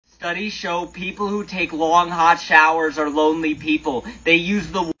Studies show people who take long hot showers are lonely people. They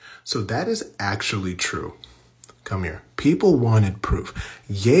use the... So that is actually true. Come here. People wanted proof.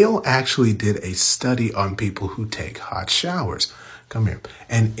 Yale actually did a study on people who take hot showers. Come here.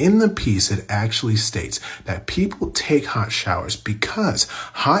 And in the piece, it actually states that people take hot showers because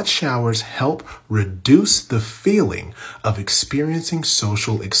hot showers help reduce the feeling of experiencing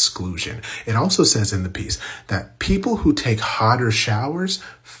social exclusion. It also says in the piece that people who take hotter showers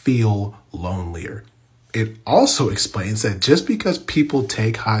feel lonelier. It also explains that just because people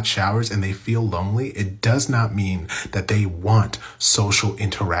take hot showers and they feel lonely, it does not mean that they want social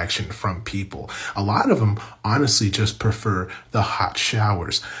interaction from people. A lot of them honestly just prefer the hot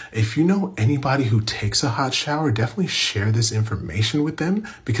showers. If you know anybody who takes a hot shower, definitely share this information with them,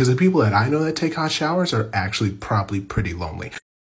 because the people that I know that take hot showers are actually probably pretty lonely.